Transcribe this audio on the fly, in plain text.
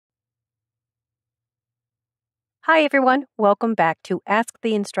Hi everyone, welcome back to Ask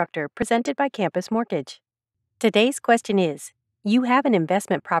the Instructor presented by Campus Mortgage. Today's question is, you have an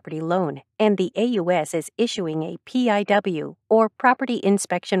investment property loan and the AUS is issuing a PIW or Property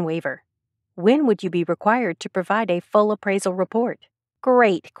Inspection Waiver. When would you be required to provide a full appraisal report?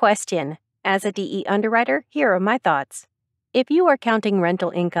 Great question. As a DE underwriter, here are my thoughts. If you are counting rental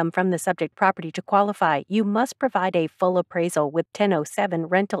income from the subject property to qualify, you must provide a full appraisal with 1007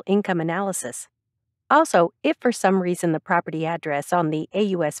 rental income analysis. Also, if for some reason the property address on the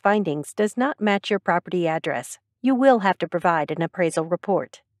AUS findings does not match your property address, you will have to provide an appraisal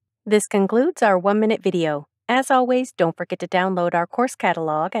report. This concludes our 1-minute video. As always, don't forget to download our course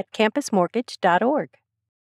catalog at campusmortgage.org.